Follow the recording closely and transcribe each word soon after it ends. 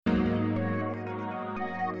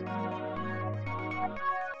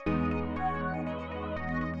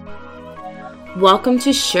Welcome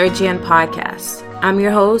to Sure Jan Podcast. I'm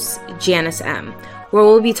your host, Janice M., where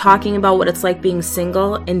we'll be talking about what it's like being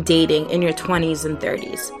single and dating in your 20s and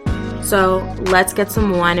 30s. So let's get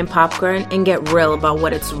some wine and popcorn and get real about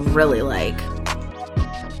what it's really like.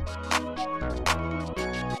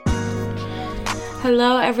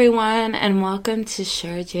 Hello, everyone, and welcome to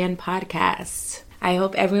Sure Jan Podcast. I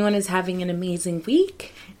hope everyone is having an amazing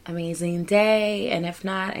week, amazing day, and if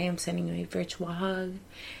not, I am sending you a virtual hug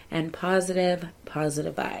and positive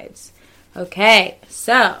vibes. Okay,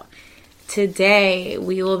 so today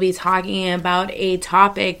we will be talking about a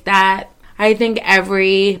topic that I think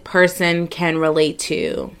every person can relate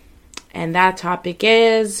to. And that topic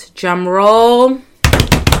is, drum roll,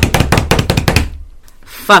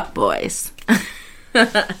 fuckboys.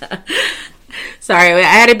 Sorry, I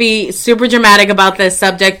had to be super dramatic about this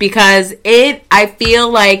subject because I feel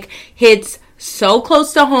like hits so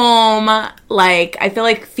close to home. Like, I feel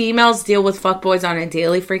like females deal with fuckboys on a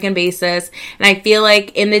daily freaking basis. And I feel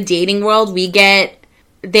like in the dating world,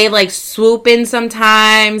 they like swoop in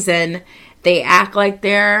sometimes and they act like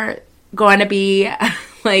they're going to be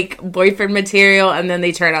like boyfriend material and then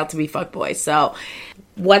they turn out to be fuckboys. So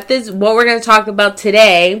what we're going to talk about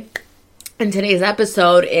today in today's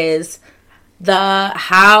episode is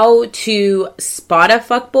how to spot a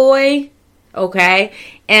fuckboy, okay?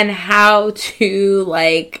 And how to,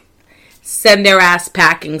 like, send their ass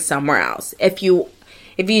packing somewhere else. If you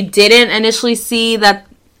didn't initially see that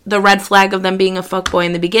the red flag of them being a fuckboy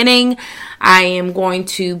in the beginning, I am going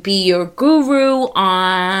to be your guru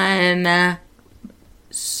on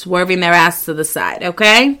swerving their ass to the side,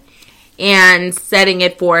 okay? And setting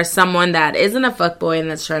it for someone that isn't a fuckboy and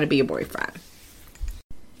that's trying to be a boyfriend.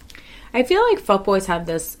 I feel like fuckboys have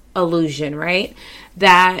this illusion, right?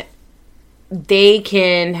 That they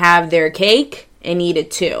can have their cake and eat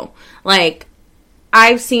it too. Like,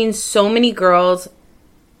 I've seen so many girls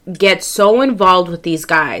get so involved with these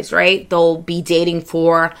guys, right? They'll be dating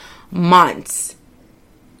for months.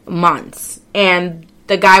 And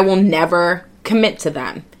the guy will never commit to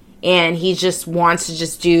them. And he just wants to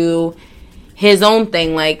just do his own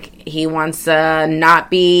thing. Like, he wants to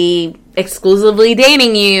not be exclusively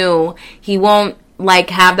dating you. He won't like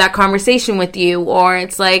have that conversation with you, or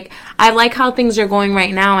it's like, I like how things are going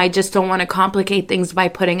right now, I just don't want to complicate things by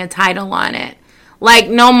putting a title on it. Like,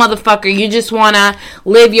 no, motherfucker, you just want to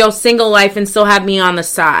live your single life and still have me on the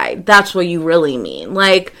side. That's what you really mean.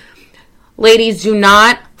 Like, ladies, do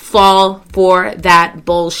not fall for that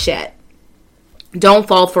bullshit. Don't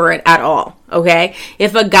fall for it at all, okay?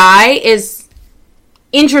 If a guy is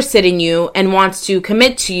interested in you and wants to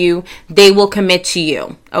commit to you, they will commit to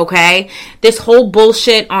you, okay? This whole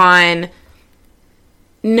bullshit on,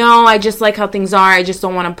 no, I just like how things are, I just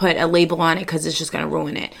don't want to put a label on it because it's just going to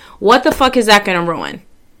ruin it. What the fuck is that going to ruin?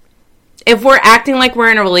 If we're acting like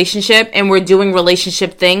we're in a relationship and we're doing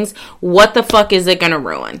relationship things, what the fuck is it going to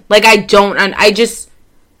ruin? Like, I just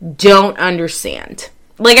don't understand.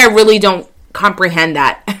 Like, I really don't comprehend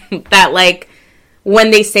that. That, like,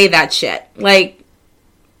 when they say that shit. Like,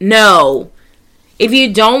 no. If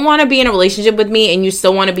you don't want to be in a relationship with me and you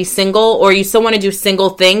still want to be single or you still want to do single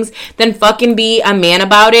things, then fucking be a man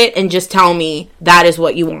about it and just tell me that is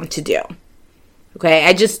what you want to do. Okay?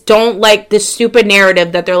 I just don't like this stupid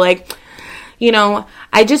narrative that they're like, you know,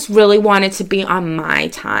 I just really want it to be on my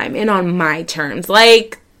time and on my terms.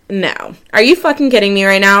 Like, no. Are you fucking kidding me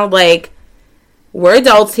right now? Like, we're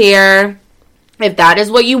adults here. If that is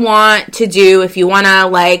what you want to do, if you want to,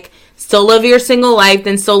 like, still live your single life,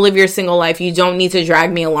 then still live your single life. You don't need to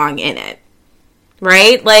drag me along in it.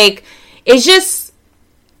 Right? Like, it's just,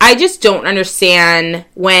 I just don't understand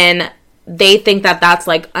when they think that that's,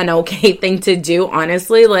 like, an okay thing to do,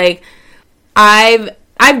 honestly. Like, I've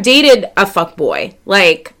dated a fuckboy.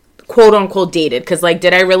 Like, quote unquote dated. Because, like,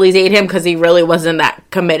 did I really date him? Because he really wasn't that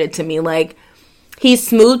committed to me. Like, he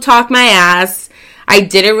smooth talked my ass. I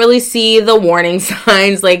didn't really see the warning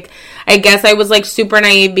signs. Like, I guess I was, like, super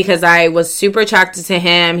naive because I was super attracted to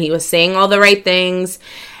him. He was saying all the right things.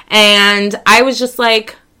 And I was just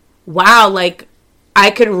like, wow, like, I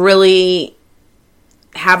could really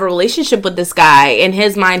have a relationship with this guy. In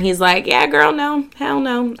his mind, he's like, yeah, girl, no, hell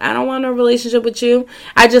no. I don't want a relationship with you.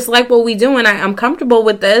 I just like what we do and I'm comfortable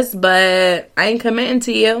with this, but I ain't committing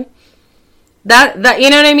to you. That, you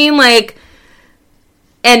know what I mean? Like,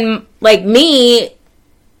 and, like, me,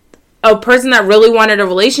 a person that really wanted a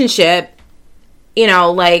relationship, you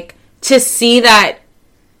know, like, to see that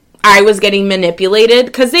I was getting manipulated,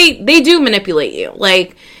 because they do manipulate you.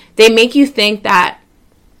 Like, they make you think that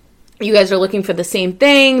you guys are looking for the same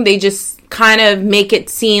thing. They just kind of make it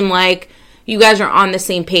seem like you guys are on the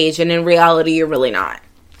same page, and in reality, you're really not.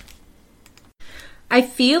 I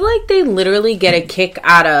feel like they literally get a kick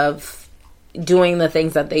out of doing the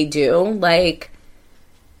things that they do. Like,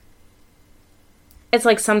 it's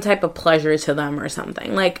like some type of pleasure to them or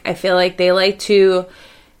something. Like, I feel like they like to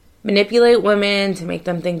manipulate women to make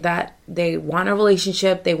them think that they want a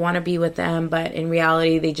relationship, they want to be with them, but in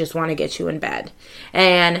reality, they just want to get you in bed.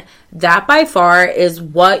 And that by far is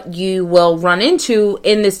what you will run into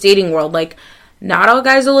in this dating world. Like, not all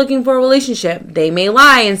guys are looking for a relationship. They may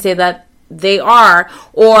lie and say that they are,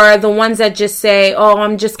 or the ones that just say, oh,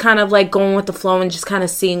 I'm just kind of like going with the flow and just kind of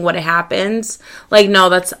seeing what happens. Like, no,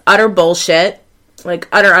 that's utter bullshit. Like,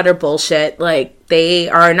 utter bullshit. Like, they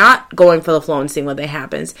are not going for the flow and seeing what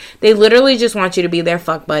happens. They literally just want you to be their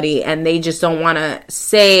fuck buddy, and they just don't want to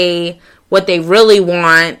say what they really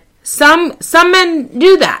want. Some men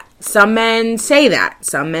do that. Some men say that.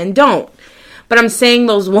 Some men don't. But I'm saying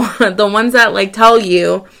the ones that, like, tell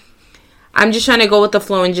you, I'm just trying to go with the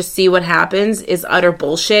flow and just see what happens, is utter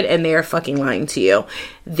bullshit, and they are fucking lying to you.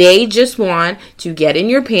 They just want to get in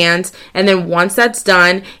your pants, and then once that's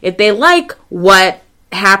done, if they like what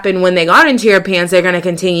happened when they got into your pants, they're going to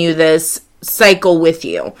continue this cycle with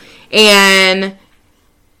you. And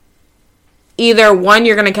either one,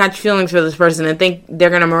 you're going to catch feelings for this person and think they're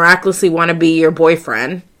going to miraculously want to be your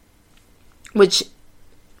boyfriend, which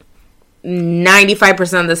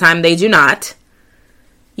 95% of the time they do not.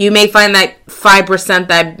 You may find that 5%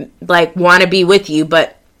 that, like, want to be with you,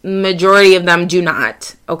 but majority of them do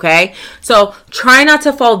not, okay? So try not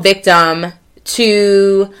to fall victim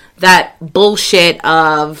to that bullshit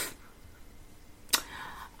of,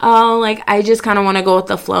 oh, like, I just kind of want to go with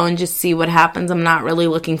the flow and just see what happens. I'm not really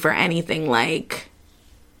looking for anything, like,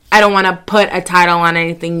 I don't want to put a title on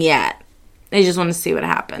anything yet. I just want to see what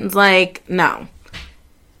happens. Like, no.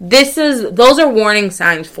 Those are warning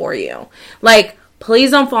signs for you. Like,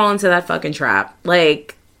 please don't fall into that fucking trap.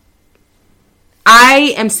 Like,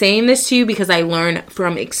 I am saying this to you because I learned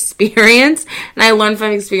from experience, and I learned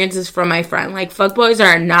from experiences from my friend. Like, fuckboys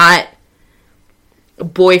are not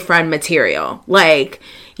boyfriend material. Like,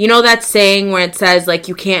 you know that saying where it says, like,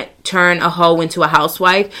 you can't turn a hoe into a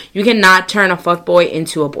housewife? You cannot turn a fuckboy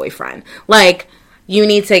into a boyfriend. Like, you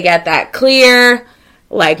need to get that clear.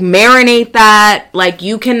 Like, marinate that. Like,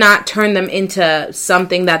 you cannot turn them into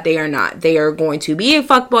something that they are not. They are going to be a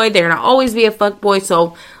fuckboy. They're going to always be a fuckboy.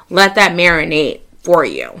 So, let that marinate for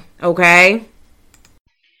you. Okay?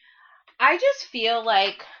 I just feel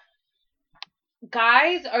like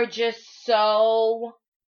guys are just so,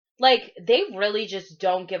 like, they really just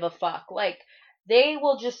don't give a fuck. Like, they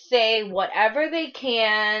will just say whatever they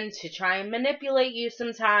can to try and manipulate you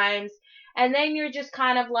sometimes. And then you're just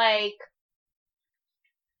kind of like,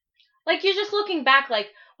 you're just looking back like,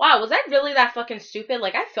 wow, was I really that fucking stupid?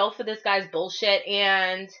 Like, I fell for this guy's bullshit,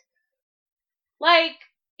 and, like,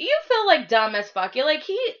 you feel, like, dumb as fuck. You're like,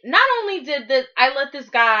 he, not only did this, I let this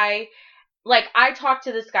guy, like, I talked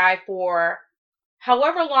to this guy for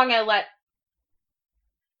however long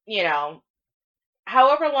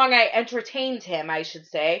however long I entertained him, I should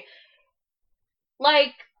say.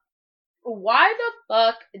 Like, why the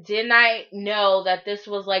fuck didn't I know that this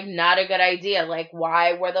was, like, not a good idea? Like,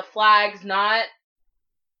 why were the flags not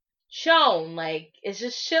shown? Like, it's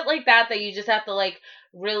just shit like that you just have to, like,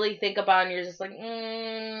 really think about, and you're just like,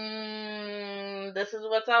 this is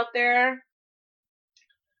what's out there?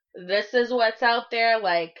 This is what's out there?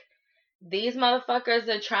 Like, these motherfuckers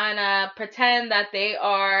are trying to pretend that they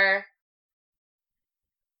are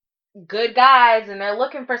good guys and they're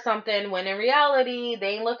looking for something, when in reality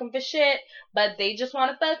they ain't looking for shit, but they just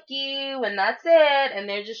want to fuck you and that's it, and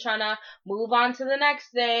they're just trying to move on to the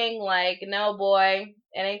next thing. Like, no boy,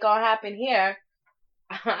 it ain't gonna happen here.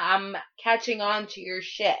 I'm catching on to your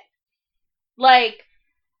shit. Like,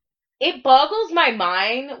 it boggles my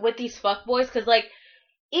mind with these fuckboys, because, like,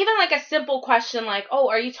 even, like, a simple question like, oh,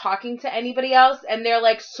 are you talking to anybody else? And they're,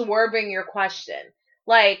 like, swerving your question.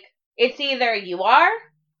 Like, it's either you are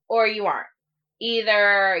or you aren't.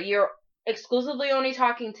 Either you're exclusively only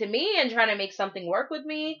talking to me and trying to make something work with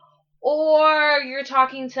me, or you're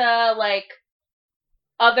talking to, like,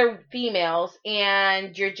 other females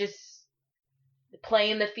and you're just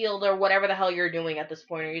playing the field or whatever the hell you're doing at this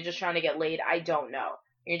point, or you're just trying to get laid. I don't know.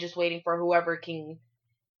 You're just waiting for whoever can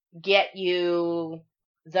get you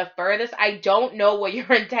the furthest. I don't know what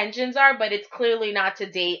your intentions are, but it's clearly not to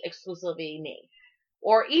date exclusively me,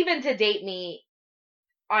 or even to date me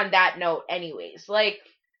on that note anyways. Like,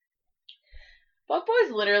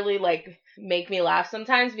 fuckboys literally, like, make me laugh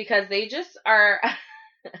sometimes, because they just are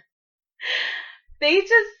they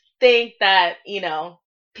just think that,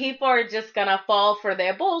 people are just gonna fall for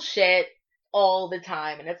their bullshit all the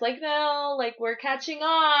time. And it's like, no, like, we're catching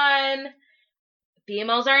on.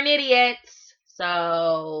 Females aren't idiots.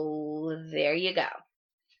 So there you go.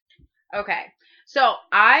 Okay. So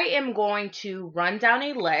I am going to run down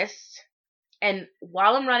a list. And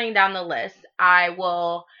while I'm running down the list, I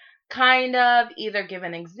will kind of either give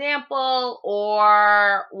an example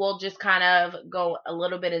or we'll just kind of go a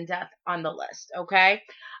little bit in depth on the list, okay?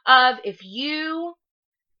 Of if you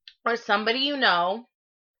or somebody you know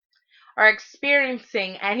are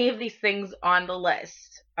experiencing any of these things on the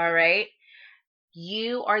list, all right?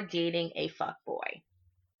 You are dating a fuckboy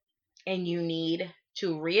and you need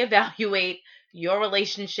to reevaluate your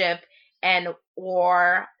relationship and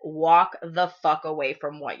or walk the fuck away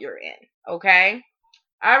from what you're in, okay?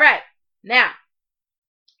 All right. Now,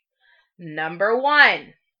 number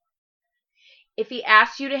 1. If he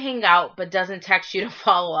asks you to hang out but doesn't text you to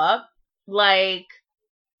follow up, like,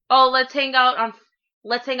 "Oh, let's hang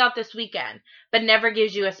out this weekend," but never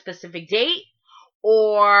gives you a specific date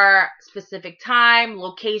or specific time,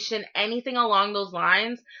 location, anything along those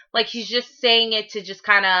lines, like he's just saying it to just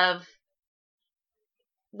kind of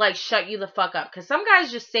like shut you the fuck up. Because some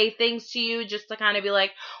guys just say things to you just to kind of be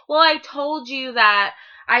like, "Well, I told you that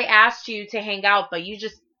I asked you to hang out, but you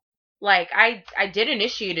just like I did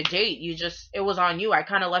initiate a date. It was on you. I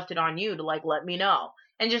kind of left it on you to like let me know."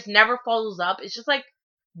 And just never follows up. It's just like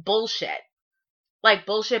bullshit. Like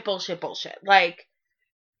bullshit. Like,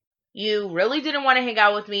 you really didn't want to hang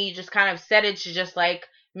out with me. You just kind of said it to just like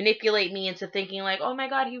manipulate me into thinking like, "Oh my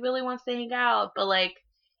God, he really wants to hang out." But like,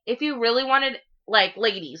 if you really wanted, like,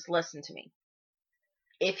 ladies, listen to me.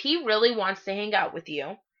 If he really wants to hang out with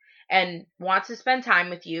you and wants to spend time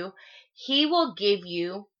with you, he will give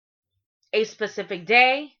you a specific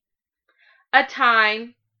day, a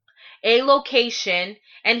time, a location,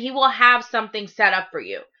 and he will have something set up for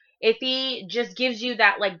you. If he just gives you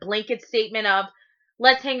that like blanket statement of,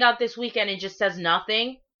 "Let's hang out this weekend," and just says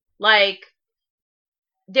nothing, like,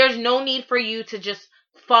 there's no need for you to just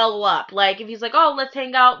follow up. Like, if he's like, "Oh, let's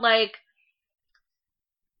hang out," like,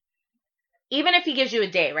 even if he gives you a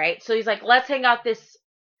day, right? So he's like, "Let's hang out this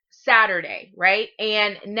Saturday," right?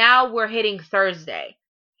 And now we're hitting Thursday.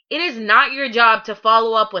 It is not your job to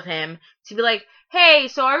follow up with him to be like, "Hey,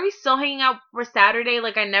 so are we still hanging out for Saturday?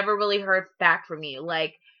 Like, I never really heard back from you."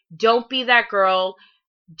 Like, don't be that girl.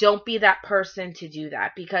 Don't be that person to do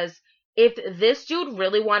that. Because if this dude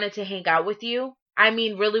really wanted to hang out with you,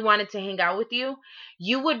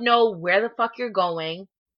 you would know where the fuck you're going,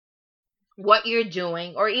 what you're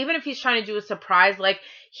doing, or even if he's trying to do a surprise, like,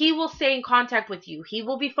 he will stay in contact with you. He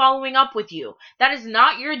will be following up with you. That is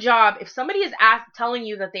not your job. If somebody is telling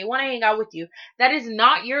you that they want to hang out with you, that is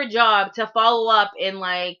not your job to follow up and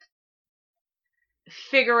like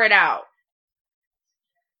figure it out.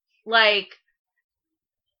 Like,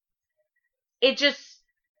 it just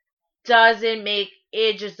doesn't make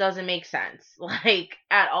sense, like,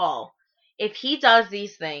 at all. If he does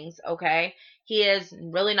these things, okay, he is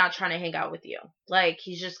really not trying to hang out with you. Like,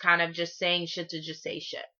 he's just kind of just saying shit to just say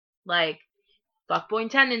shit. Like,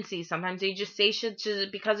 fuckboy tendency. Sometimes they just say shit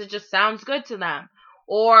because it just sounds good to them.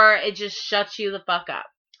 Or it just shuts you the fuck up.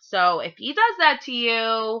 So, if he does that to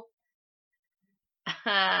you,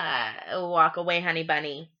 walk away, honey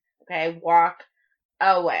bunny. Okay, walk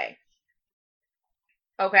away.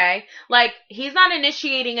 Okay? Like, he's not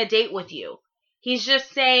initiating a date with you. He's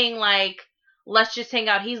just saying, like, "Let's just hang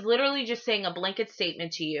out." He's literally just saying a blanket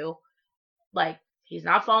statement to you. Like, he's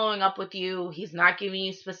not following up with you. He's not giving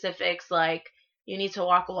you specifics. Like, you need to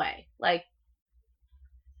walk away. Like,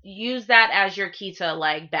 use that as your key to,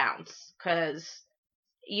 like, bounce. Because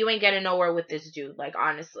you ain't getting nowhere with this dude, like,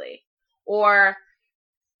 honestly. Or,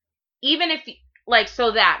 even if, like,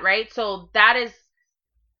 so that, right? So, that is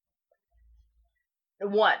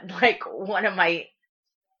one of my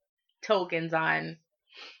tokens on.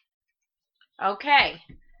 Okay.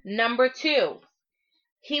 Number 2,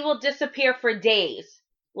 he will disappear for days.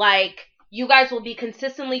 Like, you guys will be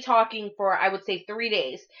consistently talking for, I would say, 3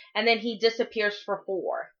 days, and then he disappears for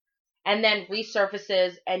 4, and then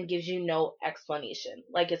resurfaces and gives you no explanation.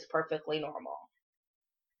 Like, it's perfectly normal.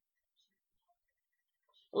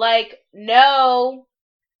 Like, no,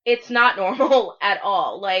 it's not normal at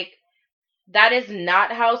all. Like, that is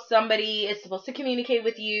not how somebody is supposed to communicate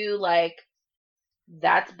with you. Like,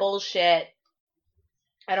 that's bullshit.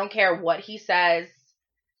 I don't care what he says.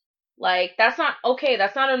 Like, that's not okay.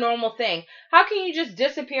 That's not a normal thing. How can you just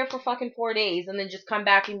disappear for fucking 4 days and then just come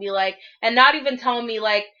back and be like, and not even tell me,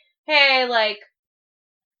 like, "Hey, like,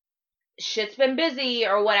 shit's been busy,"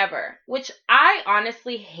 or whatever. Which I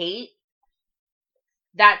honestly hate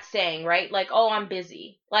that saying, right? Like, "Oh, I'm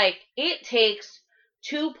busy." Like, it takes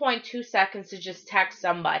 2.2 seconds to just text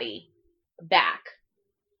somebody back.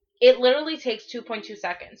 It literally takes 2.2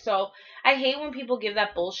 seconds. So I hate when people give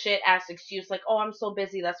that bullshit ass excuse like, oh, I'm so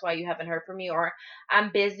busy, that's why you haven't heard from me, or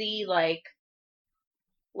I'm busy, like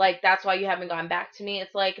that's why you haven't gotten back to me.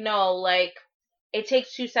 It's like, no, like, it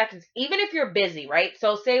takes 2 seconds. Even if you're busy, right?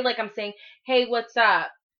 So say like I'm saying, hey, what's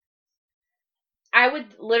up? I would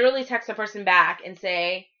literally text the person back and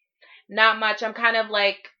say, not much. I'm kind of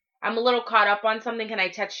like, I'm a little caught up on something. Can I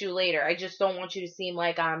text you later? I just don't want you to seem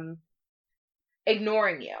like I'm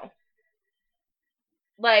ignoring you.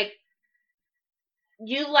 Like,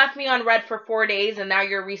 you left me on red for 4 days and now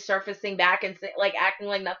you're resurfacing back and like acting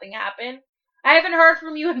like nothing happened. I haven't heard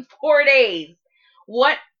from you in 4 days.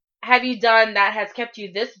 What have you done that has kept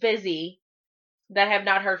you this busy that I have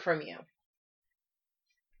not heard from you?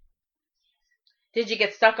 Did you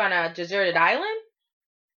get stuck on a deserted island?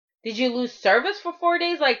 Did you lose service for 4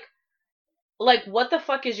 days? Like what the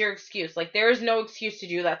fuck is your excuse? Like, there is no excuse to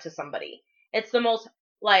do that to somebody. It's the most,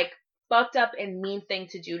 like, fucked up and mean thing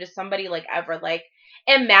to do to somebody, like, ever. Like,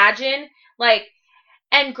 imagine, like,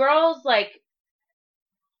 and girls, like,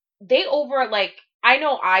 I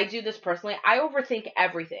know I do this personally. I overthink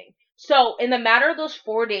everything. So, in the matter of those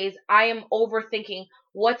 4 days, I am overthinking,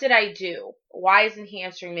 what did I do? Why isn't he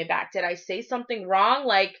answering me back? Did I say something wrong?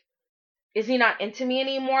 Like, is he not into me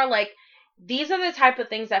anymore? Like, these are the type of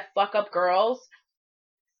things that fuck up girls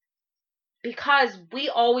because we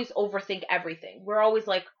always overthink everything. We're always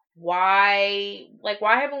like, why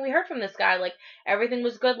haven't we heard from this guy? Like, everything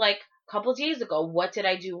was good like a couple days ago. What did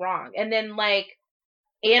I do wrong? And then like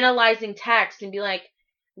analyzing text and be like,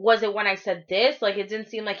 was it when I said this? Like, it didn't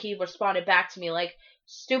seem like he responded back to me. Like,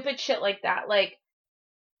 stupid shit like that. Like,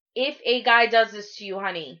 if a guy does this to you,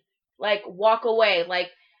 honey, like, walk away. Like,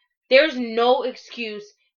 there's no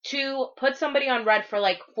excuse to put somebody on red for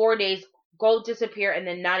like 4 days, go disappear, and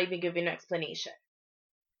then not even give you an explanation.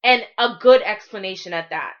 And a good explanation at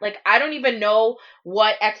that. Like, I don't even know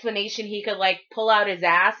what explanation he could like pull out his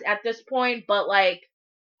ass at this point, but like,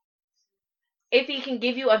 if he can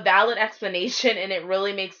give you a valid explanation and it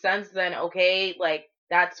really makes sense, then okay, like,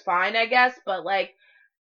 that's fine, I guess. But like,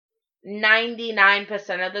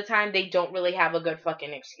 99% of the time, they don't really have a good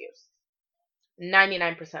fucking excuse.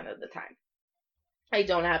 99% of the time. I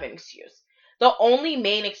don't have an excuse. The only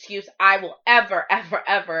main excuse I will ever,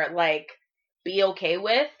 like, be okay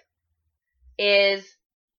with is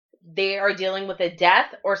they are dealing with a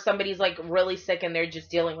death or somebody's, like, really sick and they're just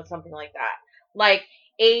dealing with something like that. Like,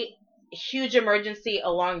 a huge emergency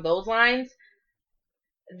along those lines,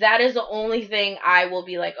 that is the only thing I will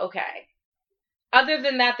be like, okay. Other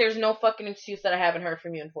than that, there's no fucking excuse that I haven't heard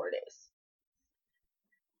from you in 4 days.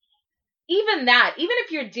 Even that, even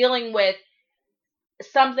if you're dealing with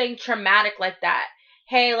something traumatic like that.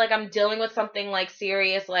 Hey, like, I'm dealing with something like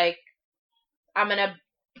serious, like, I'm gonna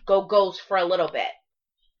go ghost for a little bit.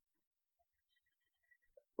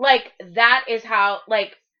 Like, that is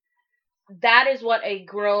what a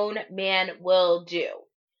grown man will do.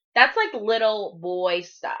 That's like little boy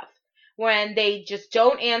stuff. When they just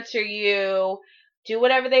don't answer you, do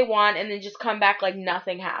whatever they want, and then just come back like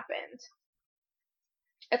nothing happened.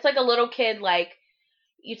 It's like a little kid, like,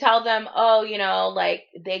 you tell them, oh, you know, like,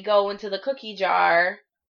 they go into the cookie jar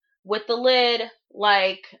with the lid,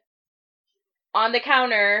 like, on the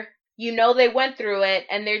counter, you know they went through it,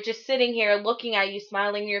 and they're just sitting here looking at you,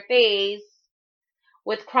 smiling in your face,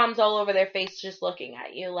 with crumbs all over their face, just looking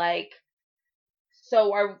at you, like,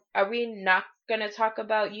 so are we not gonna talk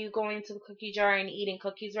about you going to the cookie jar and eating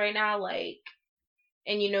cookies right now, like,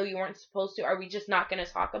 and you know you weren't supposed to? Are we just not gonna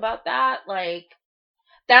talk about that? Like,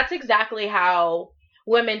 that's exactly how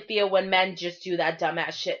women feel when men just do that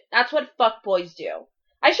dumbass shit. That's what fuckboys do.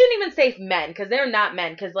 I shouldn't even say men, because they're not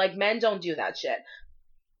men, because, like, men don't do that shit.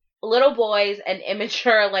 Little boys and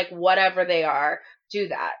immature, like, whatever they are, do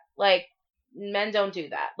that. Like, men don't do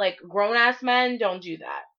that. Like, grown-ass men don't do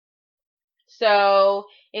that. So,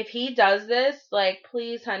 if he does this, like,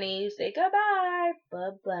 please, honey, say goodbye.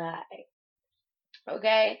 Bye-bye.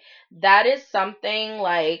 Okay? That is something,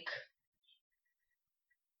 like,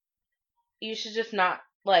 you should just not,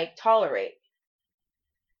 like, tolerate.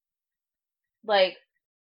 Like,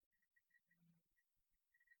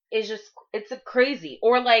 it's a crazy.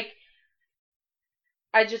 Or, like,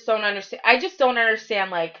 I just don't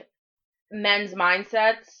understand, like, men's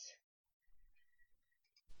mindsets.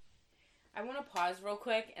 I want to pause real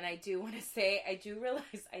quick, and I do want to say, I do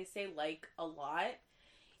realize I say like a lot.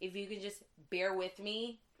 If you can just bear with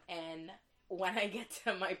me, and when I get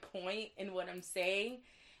to my point in what I'm saying,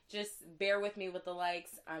 just bear with me with the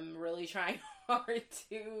likes. I'm really trying hard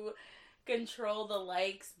to control the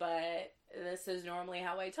likes, but this is normally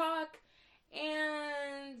how I talk,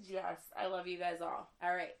 And yes, I love you guys all.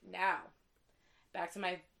 All right, now back to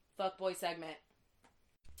my fuckboy segment.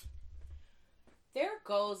 There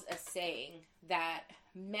goes a saying that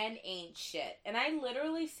men ain't shit. And I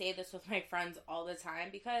literally say this with my friends all the time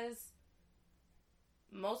because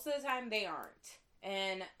most of the time they aren't.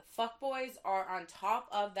 And fuckboys are on top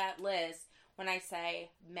of that list when I say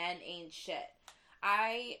men ain't shit.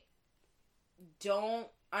 I don't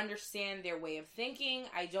understand their way of thinking.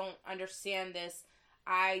 I don't understand this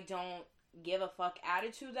I don't give a fuck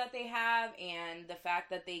attitude that they have, and the fact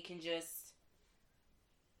that they can just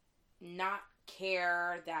not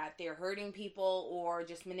care that they're hurting people or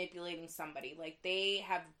just manipulating somebody. Like, they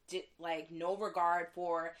have no regard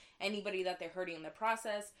for anybody that they're hurting in the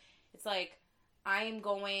process. It's like, I am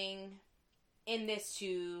going in this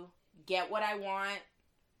to get what I want.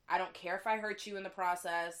 I don't care if I hurt you in the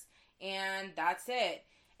process, and that's it.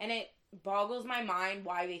 And it boggles my mind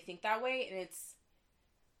why they think that way. And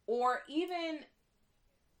or even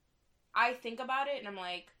I think about it and I'm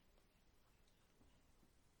like,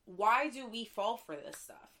 why do we fall for this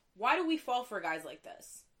stuff? Why do we fall for guys like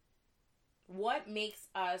this? What makes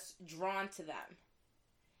us drawn to them?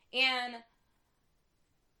 And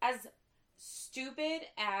as stupid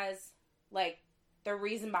as, the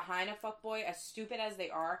reason behind a fuckboy, as stupid as they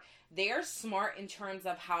are smart in terms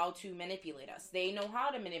of how to manipulate us. They know how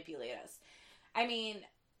to manipulate us. I mean,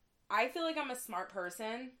 I feel like I'm a smart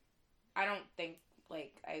person. I don't think,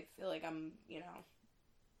 I feel like I'm,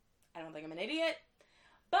 I don't think I'm an idiot.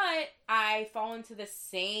 But I fall into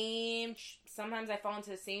sometimes I fall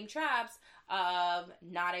into the same traps of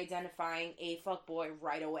not identifying a fuckboy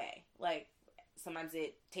right away. Sometimes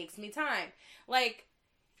it takes me time.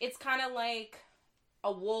 It's kind of like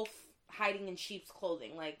a wolf hiding in sheep's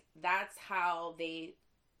clothing. That's how they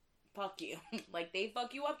fuck you. They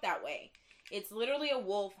fuck you up that way. It's literally a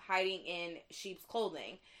wolf hiding in sheep's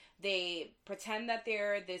clothing. They pretend that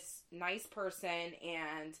they're this nice person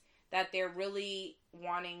and that they're really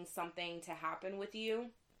wanting something to happen with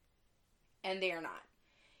you, and they are not.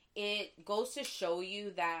 It goes to show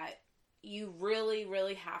you that you really,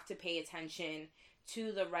 really have to pay attention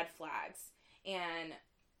to the red flags and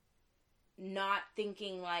not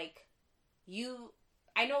thinking I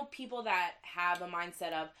know people that have a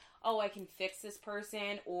mindset of, oh, I can fix this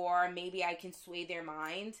person, or maybe I can sway their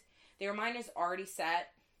mind. Their mind is already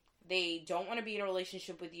set. They don't want to be in a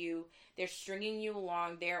relationship with you. They're stringing you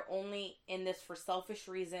along. They're only in this for selfish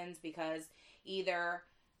reasons because either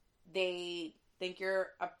they think you're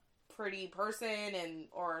a pretty person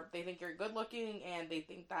or they think you're good looking and they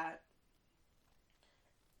think that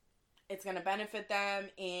it's going to benefit them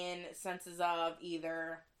in senses of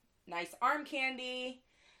either nice arm candy,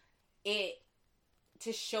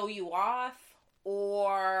 to show you off,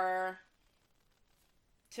 or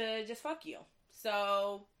to just fuck you.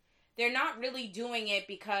 So they're not really doing it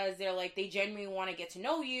because they genuinely want to get to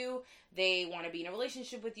know you. They want to be in a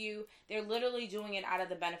relationship with you. They're literally doing it out of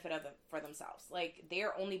the benefit for themselves.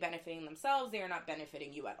 They're only benefiting themselves. They are not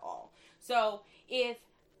benefiting you at all. So if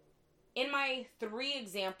in my 3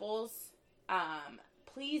 examples,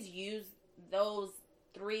 please use those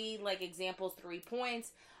 3 examples, 3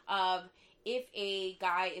 points of if a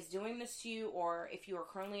guy is doing this to you, or if you are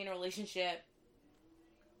currently in a relationship,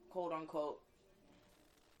 quote unquote.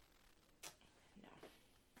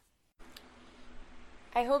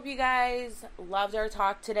 I hope you guys loved our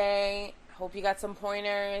talk today. Hope you got some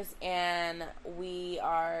pointers, and we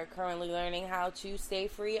are currently learning how to stay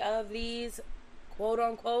free of these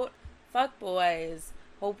quote-unquote fuckboys.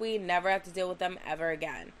 Hope we never have to deal with them ever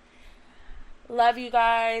again. Love you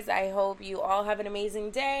guys. I hope you all have an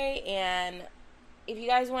amazing day, and if you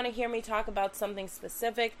guys want to hear me talk about something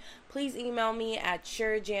specific, please email me at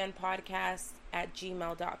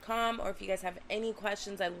surejanpodcast@gmail.com, or if you guys have any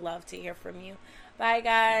questions, I'd love to hear from you. Bye,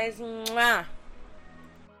 guys. Mwah.